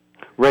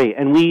 Right,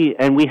 and we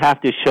have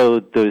to show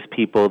those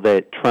people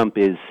that Trump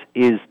is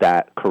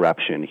that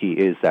corruption. He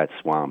is that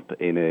swamp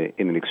in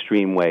an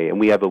extreme way. And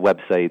we have a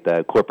website,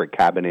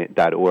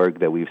 corporatecabinet.org,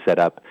 that we've set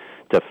up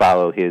to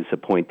follow his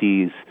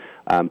appointees.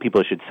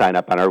 People should sign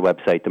up on our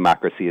website,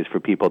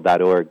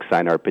 democracyisforpeople.org,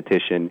 sign our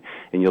petition,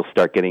 and you'll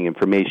start getting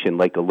information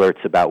like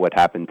alerts about what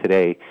happened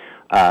today.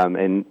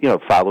 And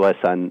follow us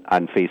on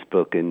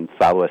Facebook and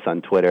follow us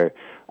on Twitter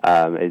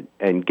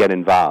and get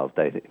involved.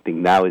 I think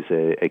now is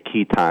a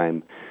key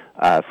time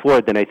for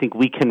it. And I think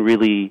we can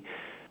really.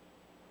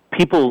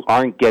 People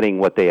aren't getting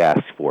what they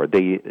asked for.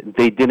 They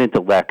didn't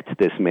elect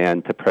this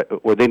man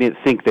or they didn't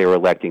think they were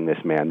electing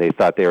this man. They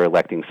thought they were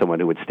electing someone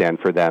who would stand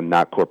for them,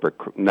 not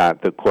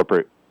the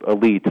corporate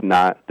elite,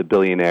 not the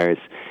billionaires,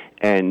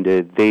 and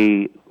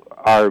they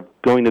are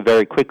going to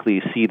very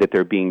quickly see that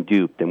they're being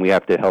duped, and we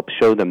have to help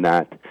show them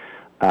that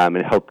and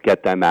help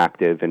get them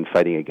active in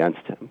fighting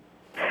against him.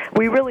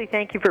 We really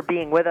thank you for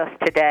being with us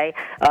today.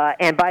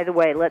 And by the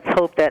way, let's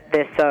hope that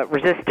this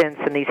resistance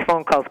and these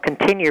phone calls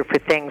continue for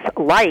things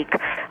like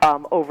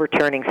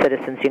overturning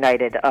Citizens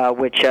United,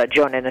 which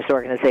Jonah and his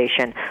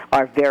organization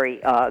are very,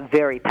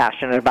 very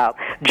passionate about.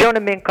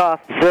 Jonah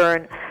Minkoff,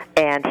 Zern,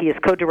 and he is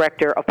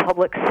co-director of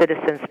Public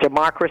Citizens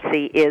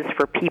Democracy is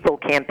for People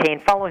campaign.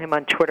 Follow him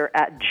on Twitter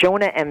at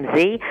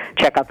JonahMZ.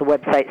 Check out the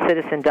website,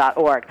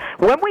 citizen.org.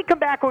 When we come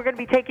back, we're going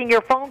to be taking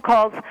your phone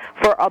calls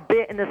for a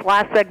bit in this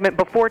last segment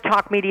before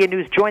Talk Media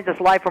News joins us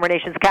live from our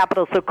nation's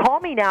capital. So call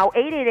me now,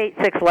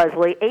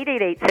 888-6-LESLIE,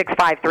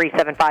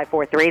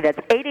 888-653-7543. That's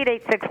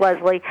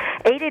 888-6-LESLIE,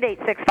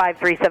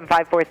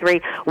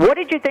 888-653-7543. What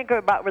did you think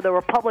about the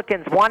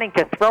Republicans wanting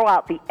to throw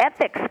out the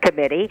Ethics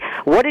Committee?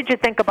 What did you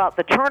think about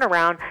the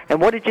turnaround And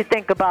what did you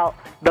think about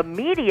the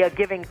media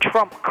giving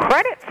Trump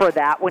credit for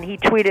that when he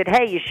tweeted,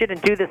 hey, you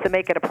shouldn't do this and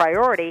make it a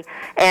priority?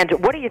 And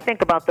what do you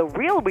think about the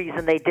real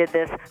reason they did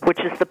this, which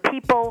is the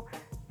people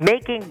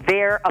making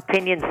their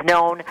opinions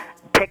known,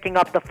 picking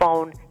up the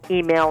phone,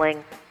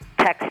 emailing,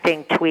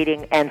 texting,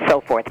 tweeting, and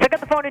so forth? Pick up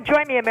the phone and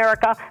join me,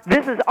 America.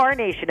 This is our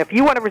nation. If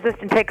you want to resist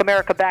and take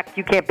America back,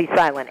 you can't be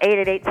silent.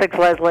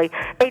 888-6-LESLIE,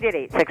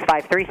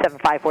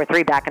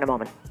 888-653-7543. Back in a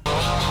moment.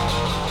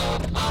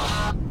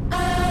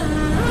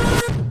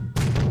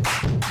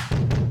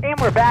 And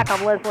we're back.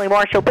 I'm Leslie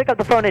Marshall. Pick up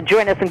the phone and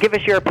join us and give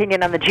us your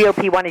opinion on the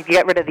GOP wanting to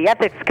get rid of the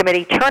Ethics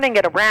Committee, turning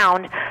it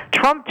around,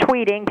 Trump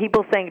tweeting,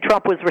 people saying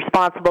Trump was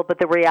responsible, but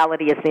the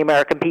reality is the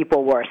American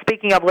people were.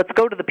 Speaking of, let's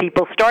go to the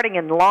people, starting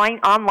on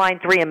line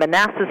 3 in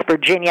Manassas,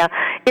 Virginia.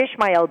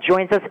 Ishmael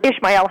joins us.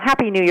 Ishmael,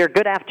 Happy New Year.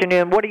 Good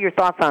afternoon. What are your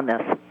thoughts on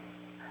this?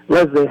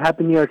 Leslie,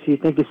 Happy New Year to you.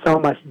 Thank you so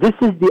much. This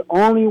is the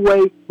only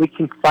way we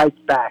can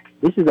fight back.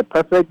 This is a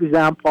perfect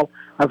example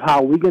of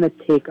how we're going to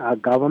take our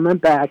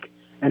government back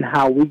and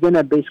how we're going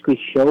to basically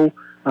show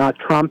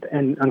Trump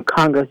and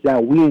Congress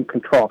that we're in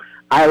control.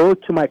 I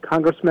wrote to my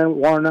Congressman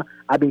Warner.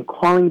 I've been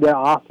calling their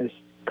office,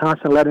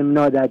 constantly letting them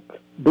know that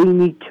they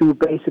need to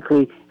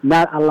basically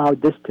not allow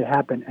this to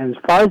happen. And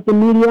as far as the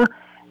media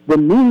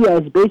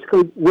is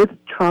basically with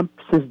Trump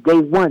since day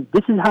one.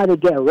 This is how they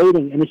get a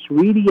rating, and it's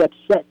really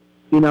upset,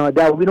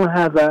 that we don't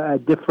have a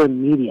different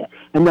media.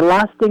 And the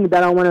last thing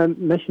that I want to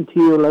mention to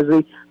you,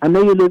 Leslie, I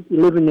know you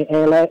live in the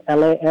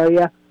LA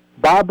area.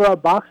 Barbara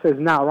Boxer is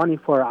now running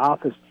for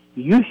office.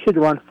 You should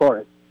run for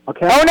it,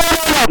 okay? Oh,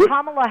 no.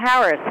 Kamala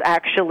Harris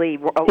actually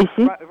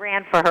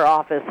ran for her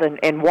office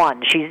and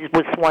won. She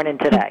was sworn in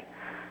today.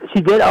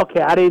 She did?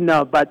 Okay, I didn't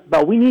know.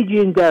 But we need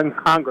you in there in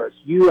Congress,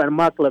 you and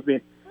Mark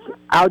Levin,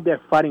 out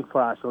there fighting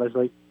for us,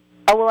 Leslie.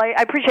 Oh, well, I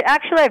appreciate it.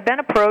 Actually, I've been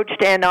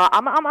approached, and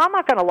I'm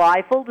not going to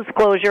lie. Full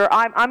disclosure,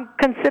 I'm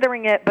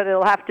considering it, but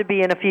it'll have to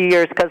be in a few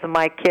years because of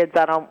my kids.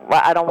 I don't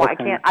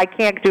Okay.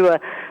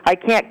 I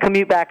can't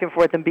commute back and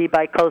forth and be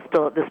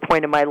bi-coastal at this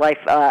point in my life.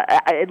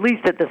 At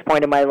least at this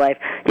point in my life.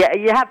 Yeah,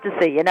 you have to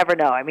see. You never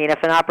know. I mean,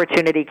 if an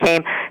opportunity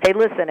came, hey,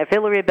 listen, if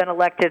Hillary had been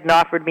elected and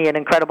offered me an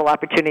incredible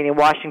opportunity in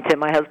Washington,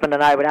 my husband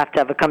and I would have to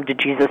have a come to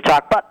Jesus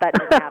talk, but that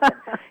didn't happen.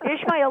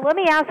 Ishmael, let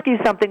me ask you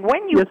something.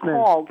 When you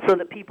called, so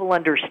that people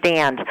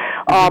understand,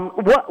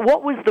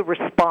 what was the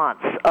response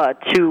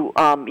to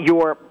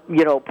your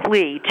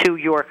plea to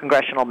your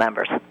congressional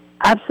members?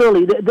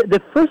 Absolutely.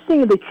 The first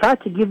thing they try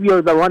to give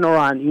you the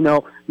runaround.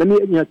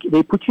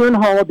 They put you on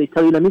hold. They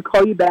tell you, let me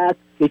call you back.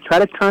 They try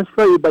to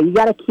transfer you, but you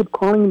got to keep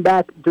calling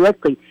back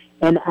directly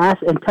and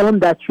ask and tell them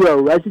that you're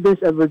a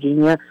resident of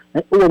Virginia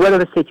or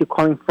whatever state you're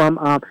calling from,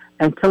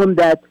 and tell them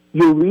that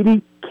you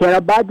really care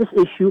about this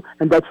issue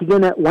and that you're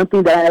gonna. One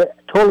thing that I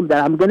told them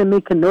that I'm gonna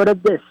make a note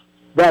of this.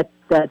 That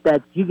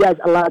you guys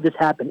allowed this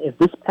happen. If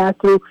this passed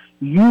through,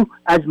 you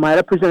as my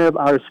representative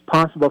are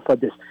responsible for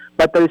this.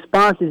 But the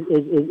response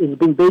is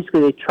been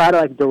basically they try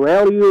to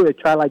derail you, they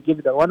try to give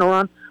you the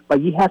runaround,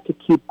 but you have to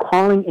keep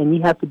calling and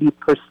you have to be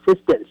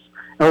persistent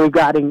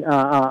regarding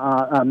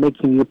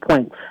making your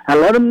point. And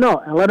let them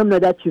know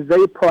that you're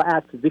very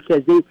proactive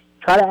because they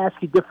try to ask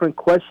you different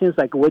questions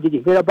like, where did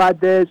you hear about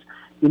this?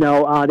 They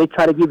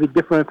try to give you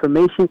different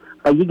information,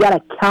 but you got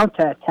to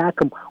counterattack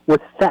them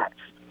with facts.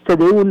 So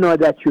they will know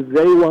that you're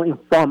very well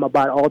informed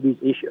about all these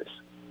issues.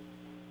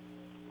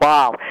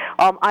 Wow.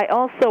 I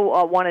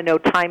also want to know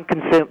time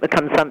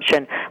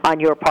consumption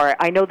on your part.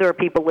 I know there are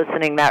people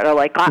listening that are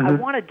like, I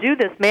want to do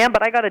this, man,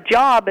 but I got a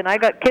job and I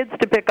got kids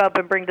to pick up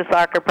and bring to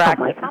soccer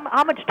practice.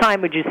 How much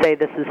time would you say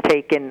this has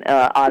taken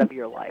out of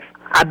your life?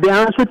 I'll be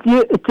honest with you,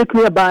 it took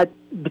me about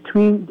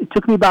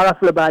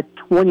roughly about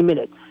 20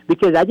 minutes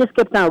because I just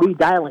kept on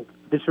redialing.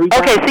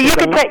 Okay, so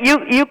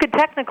you could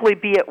technically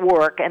be at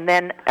work and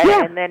then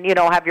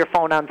have your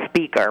phone on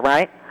speaker,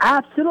 right?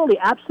 Absolutely,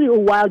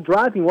 while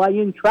driving, while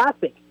you're in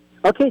traffic.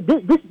 Okay,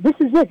 this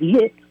is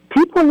it.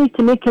 People need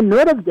to make a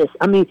note of this.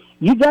 I mean,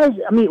 you guys.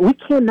 I mean, we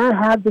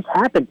cannot have this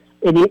happen.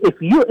 And if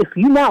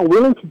you're not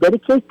willing to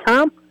dedicate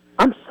time,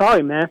 I'm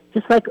sorry, man.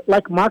 Just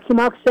like Marky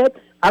Mark said,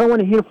 I don't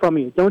want to hear from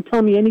you. Don't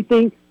tell me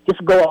anything.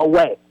 Just go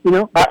away.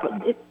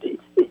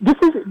 This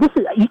is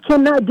you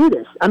cannot do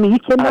this. I mean, you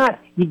cannot.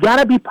 You got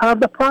to be part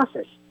of the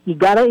process. You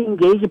got to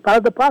engage in part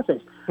of the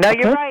process. No, okay?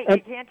 You're right.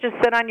 You can't just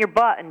sit on your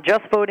butt, and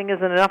just voting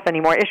isn't enough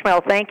anymore.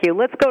 Ishmael, thank you.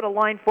 Let's go to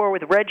line 4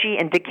 with Reggie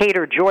in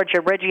Decatur,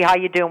 Georgia. Reggie, how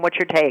you doing? What's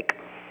your take?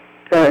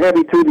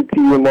 Happy Tuesday to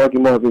you and Marky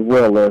Mark as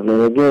well, Leslie.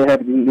 And again,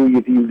 happy New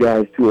Year to you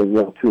guys too as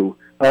well too.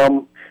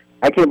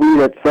 I can't believe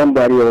that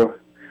somebody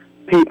or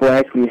people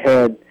actually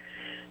had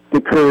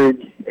the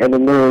courage and the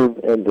nerve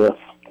and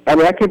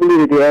I can't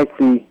believe that they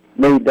actually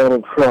made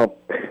Donald Trump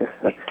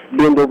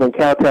bend over and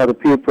kowtow to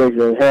peer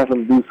pressure and have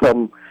him do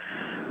something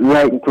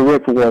right and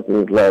correct for once in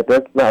his life.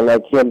 That's not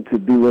like him to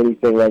do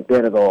anything like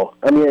that at all.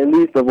 I mean, at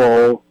least of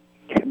all,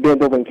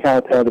 bend over and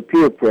kowtow to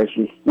peer pressure.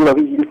 He's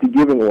used to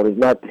giving orders,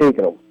 not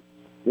taking them.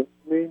 You know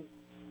what I mean?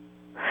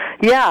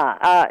 Yeah,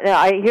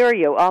 I hear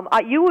you.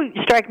 You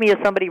strike me as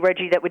somebody,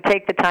 Reggie, that would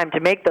take the time to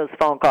make those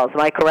phone calls.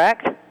 Am I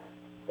correct?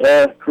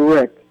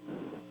 Correct.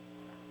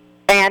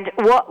 And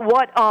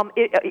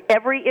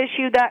every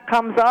issue that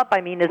comes up, I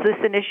mean, is this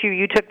an issue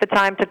you took the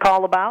time to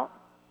call about?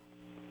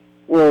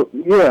 Well,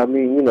 yeah, I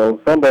mean,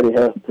 somebody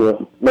has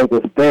to make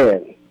a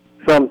stand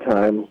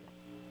sometime.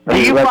 Do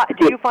you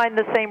find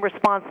the same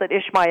response that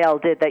Ishmael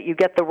did, that you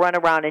get the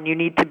runaround and you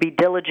need to be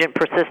diligent,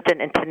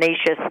 persistent, and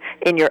tenacious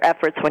in your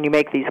efforts when you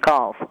make these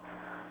calls?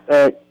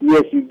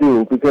 Yes, you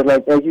do,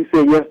 because as you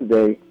said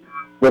yesterday,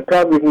 the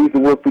Congress needs to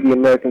work for the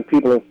American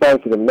people and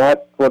fight for them,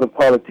 not for the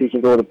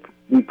politicians or the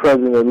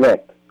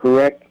president-elect,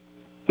 correct?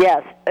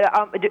 Yes.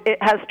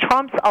 Has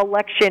Trump's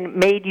election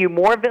made you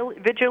more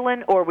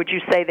vigilant, or would you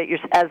say that you're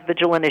as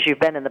vigilant as you've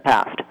been in the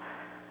past?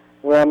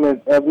 Well, I'm as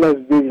much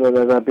vigilant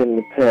as I've been in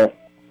the past.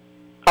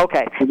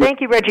 Okay.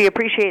 Thank you, Reggie.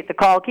 Appreciate the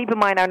call. Keep in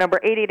mind our number,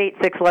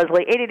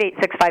 888-6-LESLIE,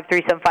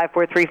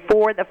 888-653-7543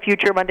 for the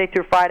future, Monday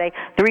through Friday,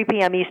 3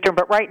 p.m. Eastern.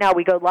 But right now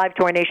we go live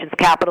to our nation's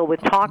capital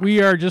with Talk.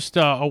 We are just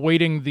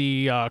awaiting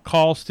the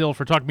call still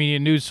for Talk Media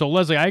News. So,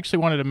 Leslie, I actually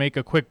wanted to make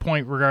a quick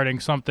point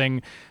regarding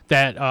something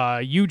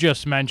that you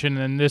just mentioned,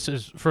 and this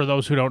is for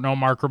those who don't know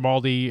Mark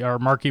Grimaldi or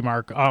Marky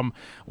Mark.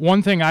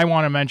 One thing I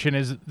want to mention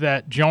is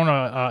that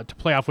Jonah, to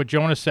play off what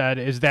Jonah said,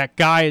 is that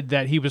guide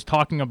that he was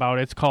talking about.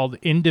 It's called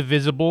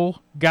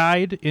Indivisible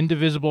Guide,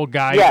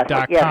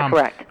 indivisibleguide.com. Yes,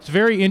 correct. It's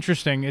very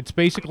interesting. It's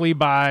basically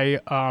by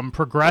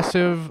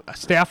progressive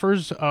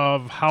staffers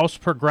of House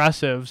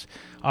progressives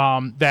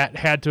that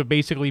had to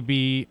basically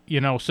be,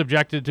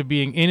 subjected to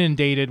being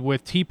inundated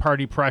with Tea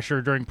Party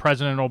pressure during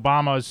President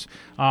Obama's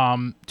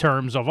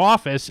terms of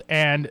office,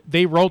 and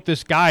they wrote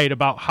this guide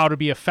about how to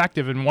be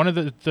effective. And one of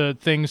the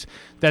things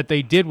that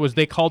they did was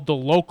they called the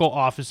local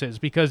offices,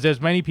 because as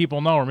many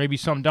people know, or maybe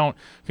some don't,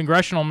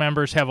 congressional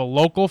members have a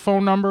local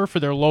phone number for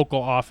their local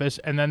office,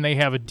 and then they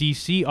have a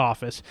D.C.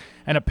 office.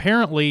 And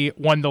apparently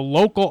when the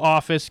local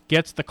office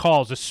gets the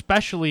calls,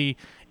 especially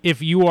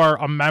if you are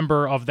a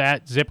member of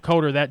that zip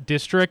code or that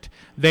district,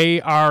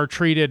 they are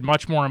treated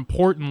much more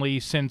importantly,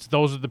 since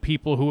those are the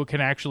people who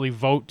can actually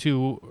vote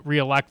to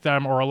reelect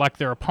them or elect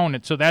their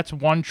opponent. So that's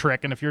one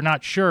trick. And if you're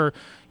not sure,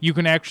 you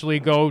can actually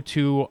go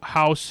to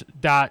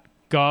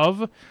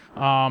house.gov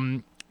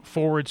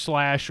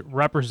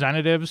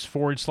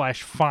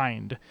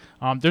 /representatives/find.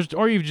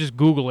 Or you just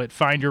Google it,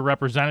 find your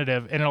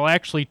representative, and it'll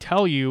actually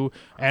tell you,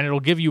 and it'll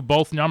give you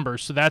both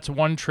numbers. So that's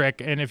one trick.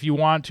 And if you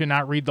want to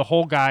not read the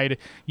whole guide,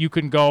 you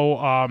can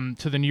go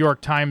to the New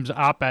York Times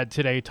op-ed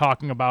today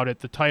talking about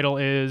it. The title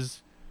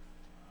is,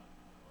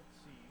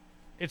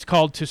 it's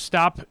called "To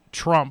Stop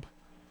Trump,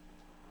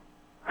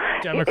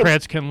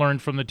 Democrats Can Learn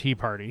from the Tea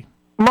Party."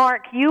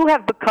 Mark, you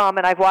have become,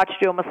 and I've watched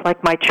you almost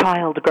like my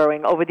child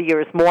growing over the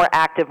years, more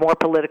active, more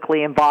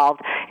politically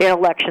involved in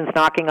elections,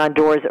 knocking on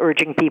doors,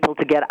 urging people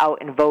to get out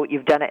and vote.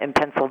 You've done it in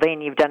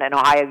Pennsylvania, you've done it in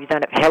Ohio, you've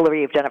done it for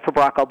Hillary, you've done it for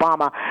Barack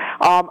Obama.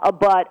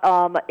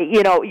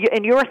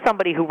 And you're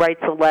somebody who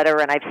writes a letter,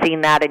 and I've seen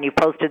that, and you've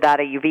posted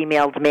that, or you've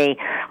emailed me.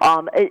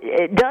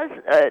 Does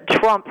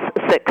Trump's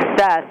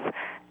success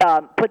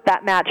put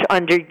that match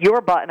under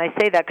your butt? And I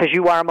say that because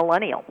you are a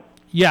millennial.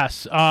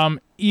 Yes.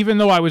 Even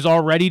though I was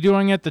already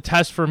doing it, the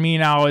test for me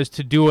now is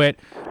to do it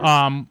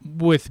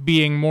with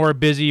being more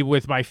busy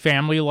with my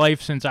family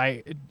life, since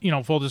I,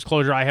 full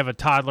disclosure, I have a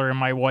toddler and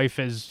my wife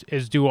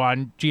is due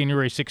on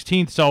January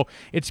 16th. So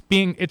it's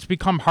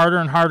become harder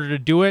and harder to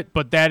do it,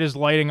 but that is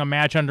lighting a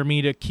match under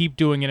me to keep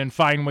doing it and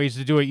find ways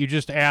to do it. You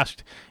just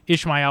asked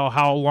Ishmael,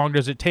 how long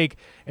does it take?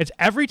 It's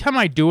every time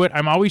I do it,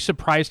 I'm always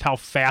surprised how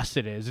fast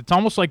it is. It's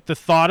almost like the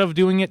thought of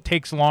doing it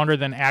takes longer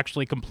than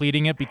actually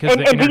completing it, because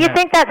and do you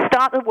think that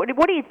stops?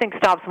 What do you think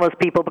stops most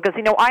people? Because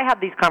I have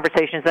these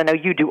conversations. I know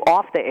you do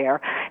off the air,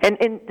 and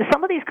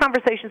some of these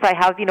conversations I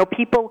have,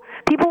 people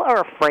are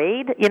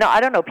afraid.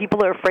 I don't know.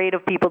 People are afraid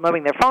of people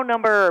knowing their phone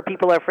number, or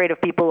people are afraid of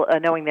people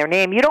knowing their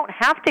name. You don't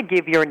have to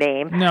give your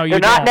name. No, you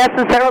They're don't. not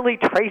necessarily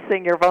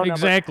tracing your phone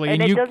Exactly.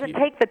 number, and it doesn't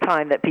take the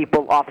time that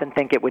people often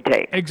think it would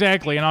take.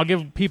 Exactly, and I'll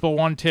give people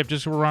one tip,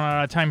 just so we're running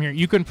out of time here.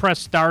 You can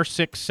press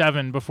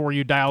 *67 before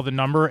you dial the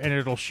number, and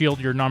it'll shield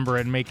your number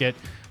and make it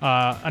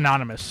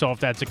anonymous, so if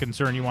that's a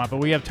concern you want. But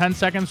we have 10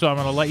 seconds, so I'm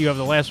going to let you have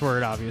the last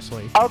word,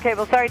 obviously. Okay,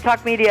 well, sorry,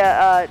 Talk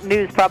Media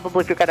News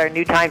probably forgot our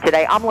new time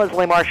today. I'm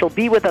Leslie Marshall.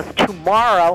 Be with us tomorrow.